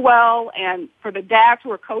to do well. And for the dads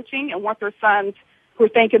who are coaching and want their sons who are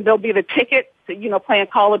thinking they'll be the ticket to, play in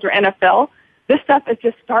college or NFL, this stuff is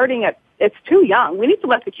just starting it's too young. We need to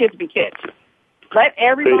let the kids be kids. Let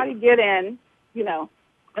everybody get in,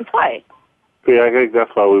 and play. Yeah, I think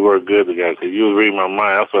that's why we work good together, because you was reading my mind.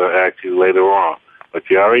 I was going to ask you later on, but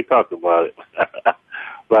you already talked about it.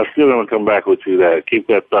 But I'm still going to come back with you keep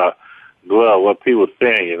that thought. Well, what people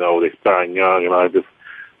saying, they're starting young, I just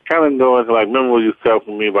kind of go into, like, remember what you told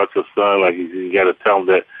me about your son? Like, you got to tell him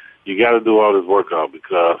that you got to do all this workout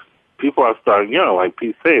because people are starting young, like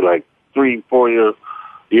Pete said, like 3, 4 years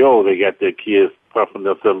old, they got their kids pumping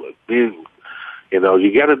themselves. You know,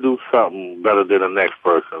 you got to do something better than the next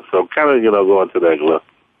person. So kind of, go into that, Glove.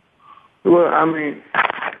 Well, I mean,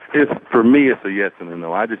 for me, it's a yes and a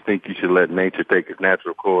no. I just think you should let nature take its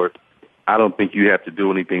natural course. I don't think you have to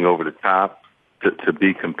do anything over the top to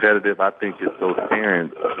be competitive. I think it's those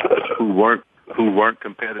parents who weren't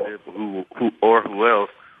competitive, who else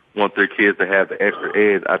want their kids to have the extra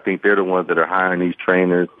edge. I think they're the ones that are hiring these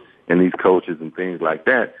trainers and these coaches and things like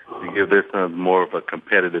that to give their sons more of a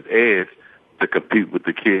competitive edge to compete with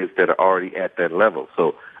the kids that are already at that level.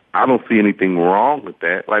 So I don't see anything wrong with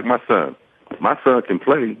that. Like my son can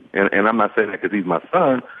play, and I'm not saying that because he's my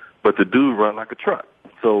son, but the dude run like a truck.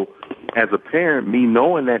 So as a parent, me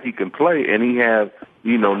knowing that he can play and he has,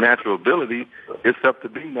 natural ability, it's up to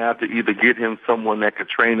me now to either get him someone that could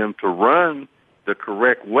train him to run the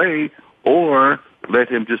correct way or let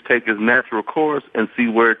him just take his natural course and see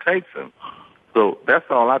where it takes him. So that's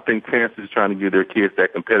all I think parents is trying to give their kids,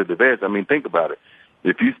 that competitive edge. I mean, think about it.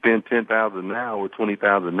 If you spend $10,000 now or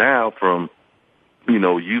 $20,000 now from,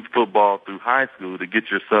 youth football through high school to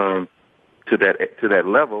get your son to that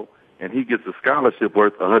level, and he gets a scholarship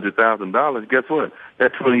worth $100,000, guess what?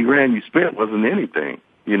 That $20,000 you spent wasn't anything.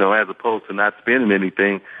 As opposed to not spending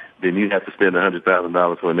anything, then you have to spend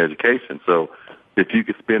 $100,000 for an education. So if you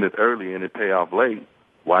could spend it early and it pay off late,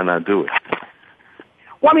 why not do it?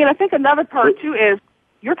 Well, I mean, I think another part too is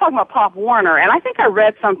you're talking about Pop Warner, and I think I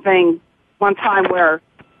read something one time where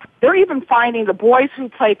they're even finding the boys who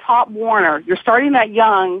play Pop Warner, you're starting that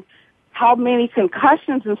young, how many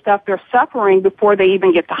concussions and stuff they're suffering before they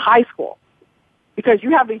even get to high school. Because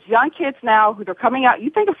you have these young kids now who are coming out.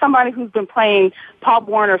 You think of somebody who's been playing Pop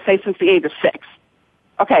Warner, say, since the age of 6.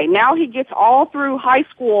 Okay, now he gets all through high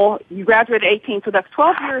school. You graduate at 18, so that's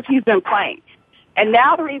 12 years he's been playing. And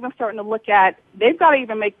now they're even starting to look at, they've got to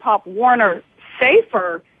even make Pop Warner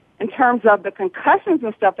safer in terms of the concussions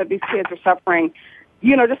and stuff that these kids are suffering,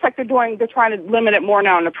 just like they're trying to limit it more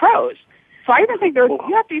now in the pros. So I even think you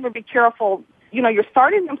have to even be careful. You're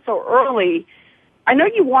starting them so early. I know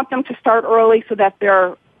you want them to start early so that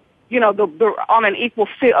they're on an equal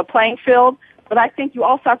playing field, but I think you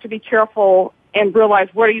also have to be careful and realize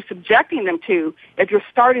what are you subjecting them to if you're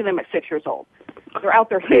starting them at 6 years old. They're out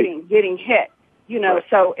there getting hit,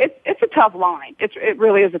 so it's a tough line. It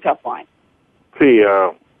really is a tough line. P,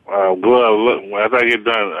 Glove, look, as I get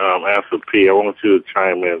done asking P, I want you to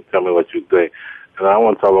chime in and tell me what you think. And I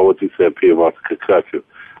want to talk about what you said, P, about the concussion.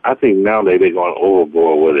 I think nowadays they're going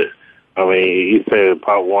overboard with it. I mean, you said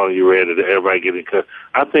Pop Warner, you read it, everybody getting cut.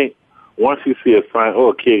 I think once you see a sign,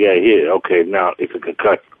 a kid got hit, okay, now it's a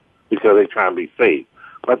concussion because they're trying to be safe.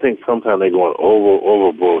 But I think sometimes they're going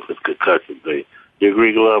overboard with this concussion thing. You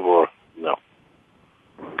agree, Glove, or no?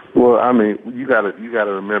 Well, I mean, you gotta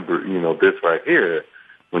remember, this right here.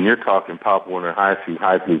 When you're talking Pop Warner high school,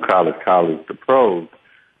 college, the pros,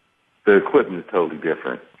 the equipment is totally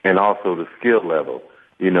different, and also the skill level.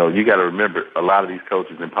 You got to remember, a lot of these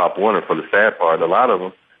coaches in Pop Warner, for the sad part, a lot of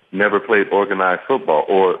them never played organized football,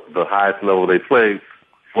 or the highest level they played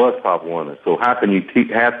was Pop Warner. So how can you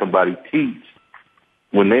have somebody teach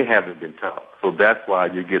when they haven't been taught? So that's why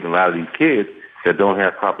you're getting a lot of these kids that don't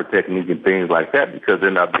have proper technique and things like that because they're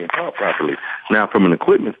not being taught properly. Now, from an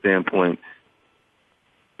equipment standpoint,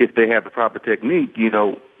 if they have the proper technique,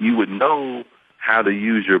 you would know how to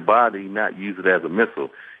use your body, not use it as a missile.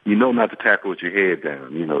 Not to tackle with your head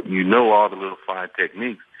down. You know all the little fine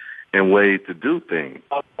techniques and ways to do things.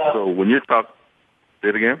 So when you're talking, say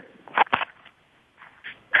it again.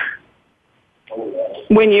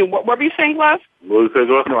 What were you saying, Les? What did you say,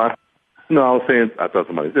 Glove? No, I was saying, I thought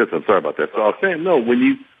somebody said something. Sorry about that. So I was saying, no,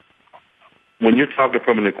 when you're talking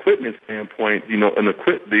from an equipment standpoint,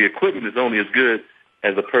 the equipment is only as good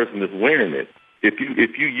as the person that's wearing it. If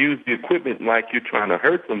you use the equipment like you're trying to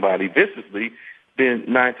hurt somebody viciously, then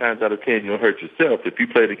 9 times out of 10 you'll hurt yourself. If you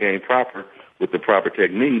play the game proper with the proper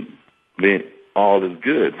technique, then all is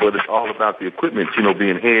good. But it's all about the equipment,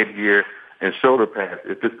 being headgear and shoulder pads.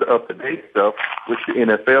 If it's the up-to-date stuff, which the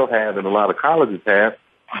NFL has and a lot of colleges have,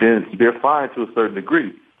 then they're fine to a certain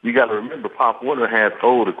degree. You got to remember, Pop Warner has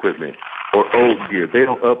old equipment or old gear. They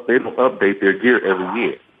don't update their gear every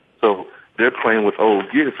year. So they're playing with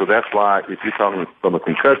old gear. So that's why, if you're talking from a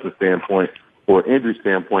concussion standpoint or injury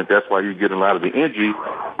standpoint, that's why you're getting a lot of the injury.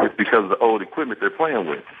 It's because of the old equipment they're playing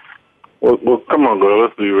with. Well, come on, girl.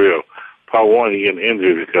 Let's be real. Part one, you're getting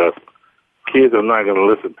injured because kids are not going to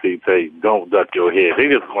listen to you say, don't duck your head. They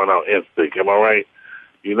just going out instinct. Am I right?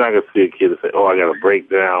 You're not going to see a kid say, I got to break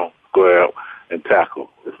down, square up, and tackle.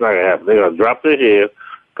 It's not going to happen. They're going to drop their head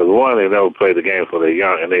because, one, they never played the game, so they're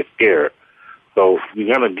young and they're scared. So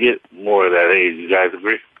you're going to get more of that age. You guys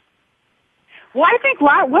agree? Well, I think,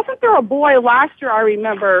 wasn't there a boy last year, I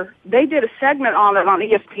remember, they did a segment on it on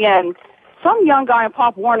ESPN, some young guy in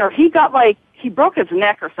Pop Warner, he broke his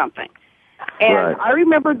neck or something. And right. I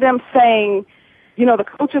remember them saying, the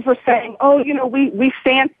coaches were saying,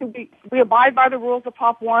 we abide by the rules of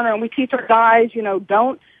Pop Warner and we teach our guys,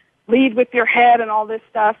 don't lead with your head and all this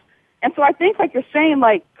stuff. And so I think, like you're saying,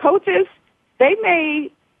 like coaches, they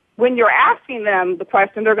may, when you're asking them the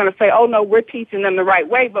question, they're going to say, oh, no, we're teaching them the right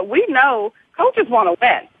way. But we know coaches want to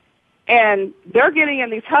win. And they're getting in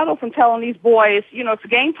these huddles and telling these boys, it's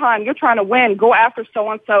game time. You're trying to win. Go after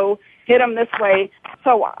so-and-so. Hit them this way.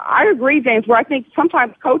 So I agree, James, where I think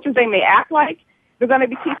sometimes coaches, they may act like they're going to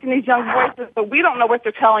be teaching these young boys, but we don't know what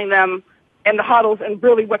they're telling them in the huddles and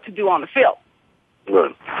really what to do on the field.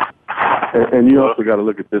 Good. And you also got to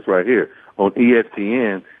look at this right here. On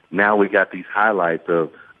ESPN, now we got these highlights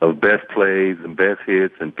of best plays and best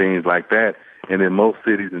hits and things like that. And in most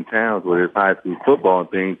cities and towns where there's high school football and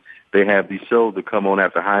things, they have these shows that come on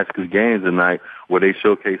after high school games at night where they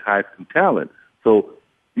showcase high school talent. So,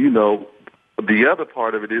 the other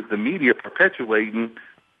part of it is the media perpetuating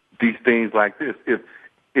these things like this.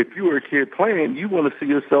 If you were a kid playing, you want to see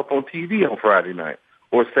yourself on TV on Friday night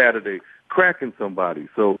or Saturday cracking somebody.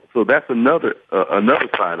 So that's another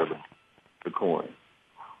side of the coin.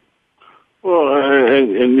 Well,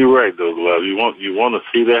 and you're right, though, Glove. You want to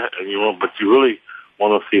see that, but you really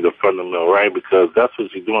want to see the fundamental, right? Because that's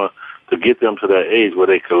what you're doing to get them to that age where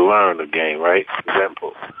they can learn the game, right?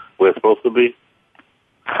 Example, where it's supposed to be.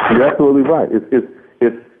 You're absolutely right.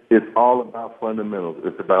 It's all about fundamentals.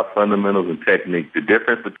 It's about fundamentals and technique. The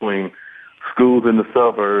difference between schools in the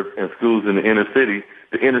suburbs and schools in the inner city,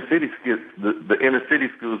 the inner city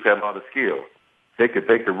schools have all the skills. They could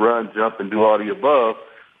run, jump, and do all the above,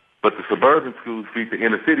 but the suburban schools beat the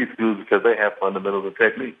inner city schools because they have fundamentals and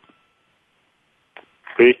technique.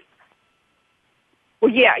 See?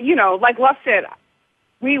 Well, yeah, like Luff said,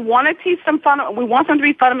 we want to teach them we want them to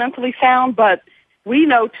be fundamentally sound, but we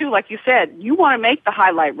know, too, like you said, you want to make the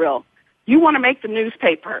highlight reel. You want to make the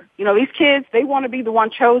newspaper. These kids, they want to be the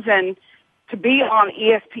one chosen to be on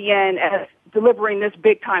ESPN as delivering this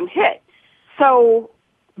big-time hit. So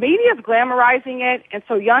media is glamorizing it, and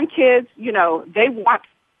so young kids, they want,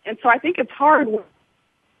 and so I think it's hard.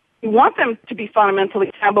 We want them to be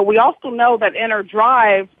fundamentally sound, but we also know that inner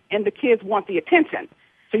drive and the kids want the attention.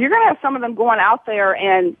 So you're going to have some of them going out there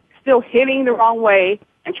and still hitting the wrong way,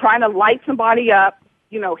 and trying to light somebody up,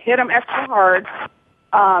 hit them extra hard.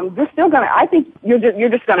 You're still going to, I think you're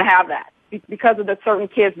just going to have that because of the certain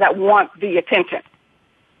kids that want the attention.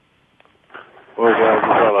 Well, guys,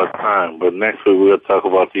 we're out of time, but next week we'll talk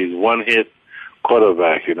about these one-hit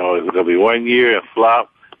quarterbacks. It's going to be 1 year and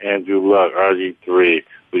flop. Andrew Luck, RG3.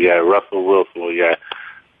 We got Russell Wilson. We got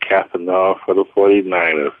Kaepernick for the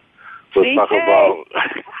 49ers. We'll talk about...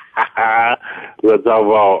 We'll talk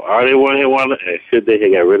about, are they one hit wonder, and should they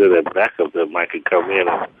get rid of that backup that might could come in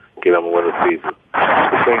and get them a win the season?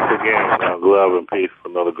 So thanks again, Glove and peace for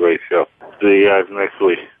another great show. See you guys next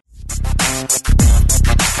week.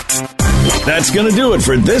 That's going to do it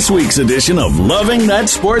for this week's edition of Loving That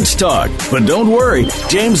Sports Talk. But don't worry,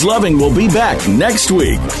 James Loving will be back next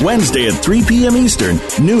week, Wednesday at 3 p.m. Eastern,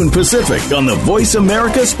 noon Pacific, on the Voice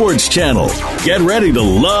America Sports Channel. Get ready to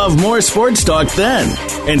love more sports talk then.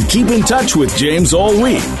 And keep in touch with James all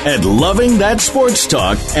week at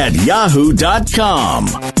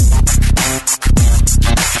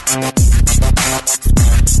lovingthatsportstalk@yahoo.com.